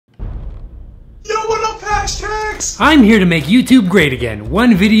up hashtags! I'm here to make YouTube great again,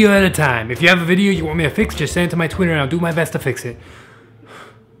 one video at a time. If you have a video you want me to fix, just send it to my Twitter and I'll do my best to fix it.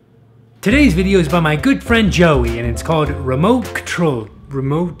 Today's video is by my good friend Joey, and it's called Remote Control.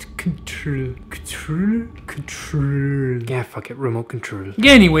 Remote Control. Yeah, fuck it, Remote Control.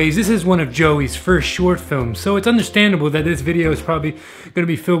 Anyways, this is one of Joey's first short films, so it's understandable that this video is probably gonna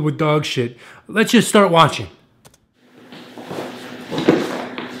be filled with dog shit. Let's just start watching.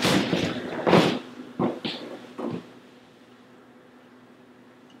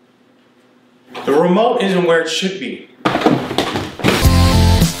 The remote isn't where it should be.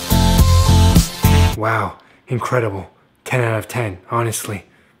 Wow, incredible. 10 out of 10, honestly.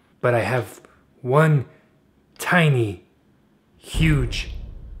 But I have one tiny, huge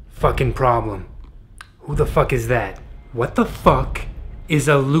fucking problem. Who the fuck is that? What the fuck is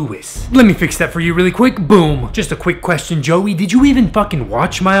a Lewis? Let me fix that for you really quick. Boom. Just a quick question, Joey. Did you even fucking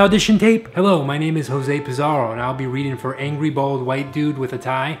watch my audition tape? Hello, my name is Jose Pizarro, and I'll be reading for Angry Bald White Dude with a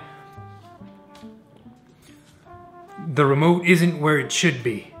Tie. The remote isn't where it should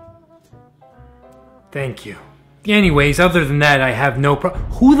be. Thank you. Anyways, other than that, I have no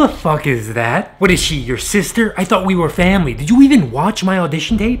Who the fuck is that? What is she, your sister? I thought we were family. Did you even watch my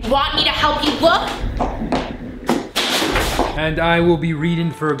audition tape? Want me to help you look? And I will be reading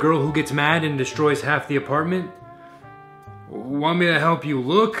for a girl who gets mad and destroys half the apartment. Want me to help you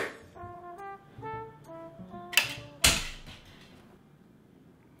look?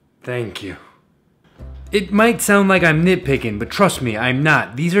 Thank you. It might sound like I'm nitpicking, but trust me, I'm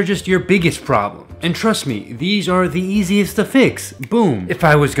not. These are just your biggest problem. And trust me, these are the easiest to fix. Boom. If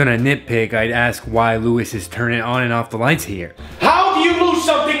I was gonna nitpick, I'd ask why Lewis is turning on and off the lights here. How do you lose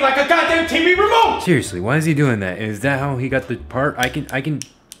something like a goddamn TV remote? Seriously, why is he doing that? Is that how he got the part? I can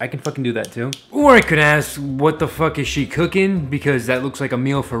fucking do that too. Or I could ask, what the fuck is she cooking? Because that looks like a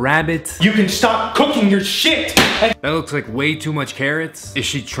meal for rabbits. You can stop cooking your shit! That looks like way too much carrots. Is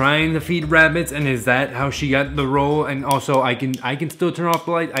she trying to feed rabbits, and is that how she got the role? And also, I can still turn off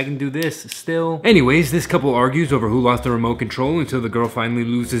the light. I can do this still. Anyways, this couple argues over who lost the remote control until the girl finally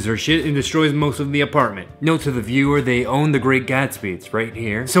loses her shit and destroys most of the apartment. Note to the viewer, they own The Great Gatsby. It's right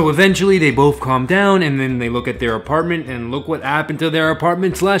here. So eventually, they both calm down, and then they look at their apartment, and look what happened to their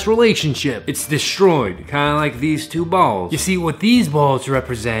apartment/relationship. It's destroyed, kind of like these two balls. You see, what these balls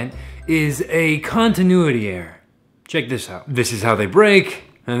represent is a continuity error. Check this out. This is how they break,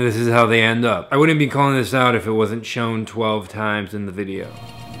 and this is how they end up. I wouldn't be calling this out if it wasn't shown 12 times in the video.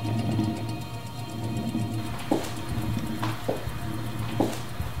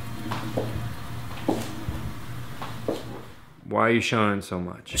 Why are you showing it so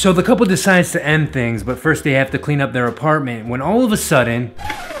much? So the couple decides to end things, but first they have to clean up their apartment, when all of a sudden,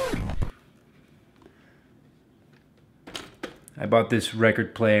 I bought this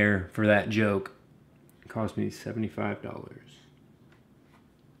record player for that joke. It cost me $75.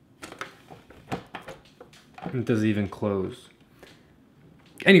 It doesn't even close.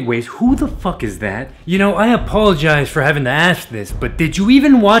 Anyways, who the fuck is that? You know, I apologize for having to ask this, but did you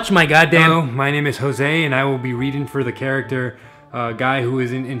even watch my goddamn... Hello, my name is Jose, and I will be reading for the character guy who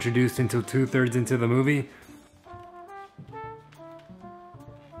isn't introduced until 2/3 into the movie.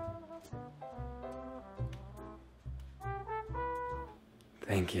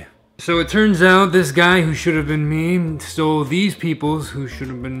 Thank you. So it turns out this guy who should have been me stole these people's who should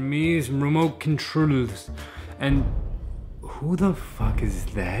have been me's remote controls. And who the fuck is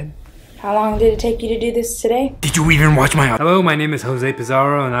that? How long did it take you to do this today? Did you even watch my... Hello, my name is Jose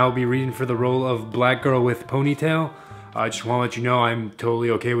Pizarro, and I will be reading for the role of Black Girl with Ponytail. I just want to let you know I'm totally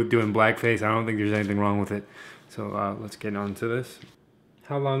okay with doing blackface. I don't think there's anything wrong with it. So let's get on to this.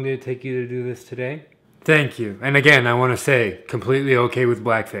 How long did it take you to do this today? Thank you. And again, I want to say, completely okay with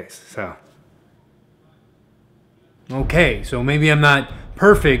blackface, so. Okay, so maybe I'm not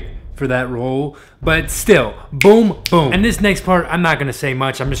perfect for that role, but still, boom, boom. And this next part, I'm not going to say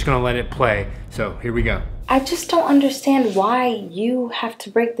much. I'm just going to let it play. So here we go. I just don't understand why you have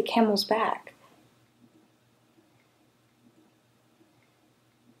to break the camel's back.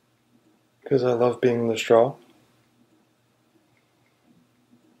 Because I love being the straw.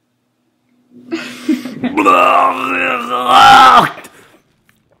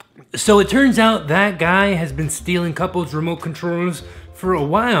 So it turns out that guy has been stealing couples' remote controllers for a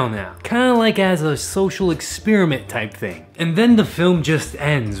while now. Kinda like as a social experiment type thing. And then the film just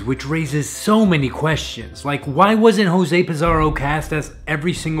ends, which raises so many questions. Like, why wasn't Jose Pizarro cast as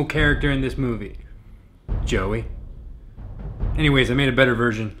every single character in this movie? Joey? Anyways, I made a better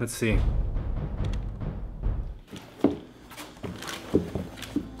version. Let's see.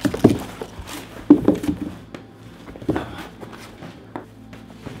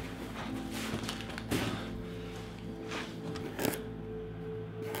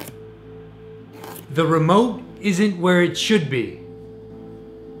 The remote isn't where it should be.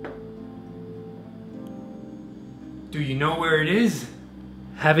 Do you know where it is?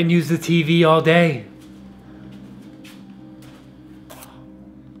 Haven't used the TV all day.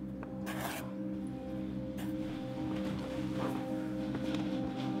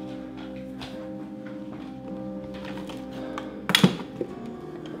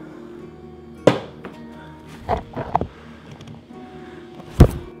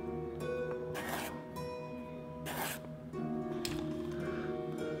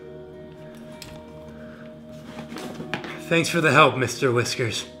 Thanks for the help, Mr.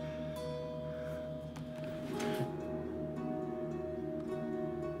 Whiskers.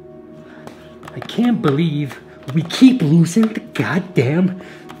 I can't believe we keep losing the goddamn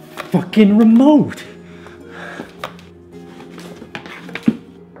fucking remote.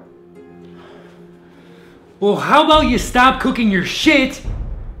 Well, how about you stop cooking your shit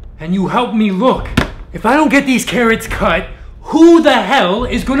and you help me look? If I don't get these carrots cut, who the hell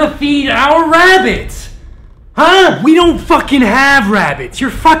is gonna feed our rabbits? Huh? We don't fucking have rabbits. You're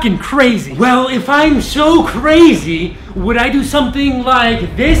fucking crazy. Well, if I'm so crazy, would I do something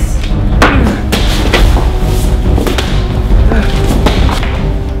like this?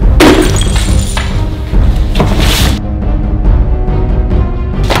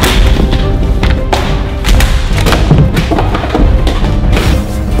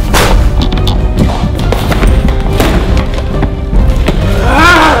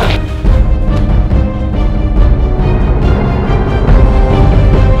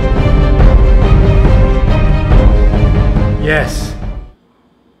 Yes.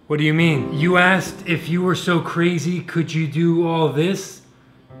 What do you mean? You asked if you were so crazy, could you do all this?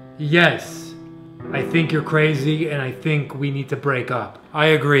 Yes. I think you're crazy and I think we need to break up. I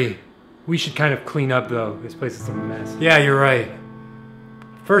agree. We should kind of clean up though. This place is a mess. Yeah, you're right.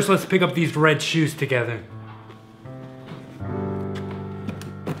 First, let's pick up these red shoes together.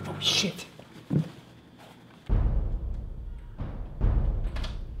 Oh shit.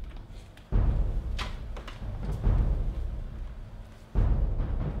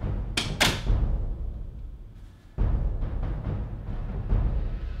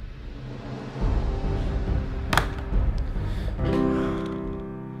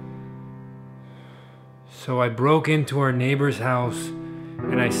 So I broke into our neighbor's house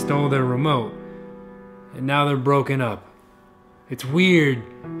and I stole their remote. And now they're broken up. It's weird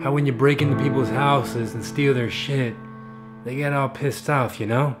how when you break into people's houses and steal their shit, they get all pissed off, you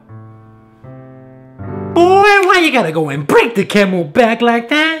know? Boy, why you gotta go and break the camel back like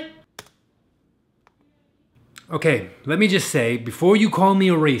that? Okay, let me just say, before you call me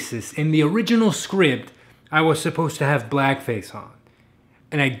a racist, in the original script, I was supposed to have blackface on.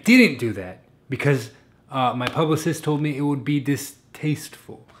 And I didn't do that because my publicist told me it would be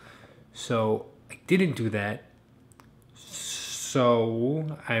distasteful. So I didn't do that.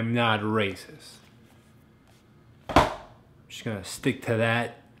 So I'm not racist. Just gonna stick to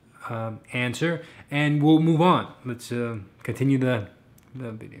that answer and we'll move on. Let's continue the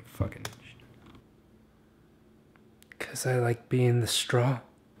video. Fucking. Cause I like being the straw.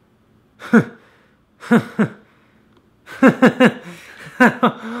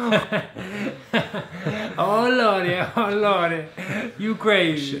 Oh lordy, you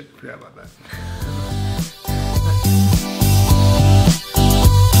crazy. Shit, forgot about that.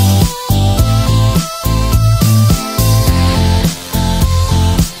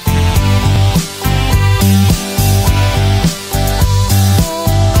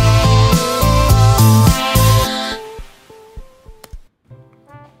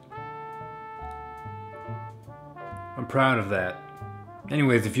 I'm proud of that.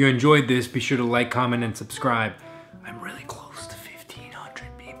 Anyways, if you enjoyed this, be sure to like, comment, and subscribe. I'm really close.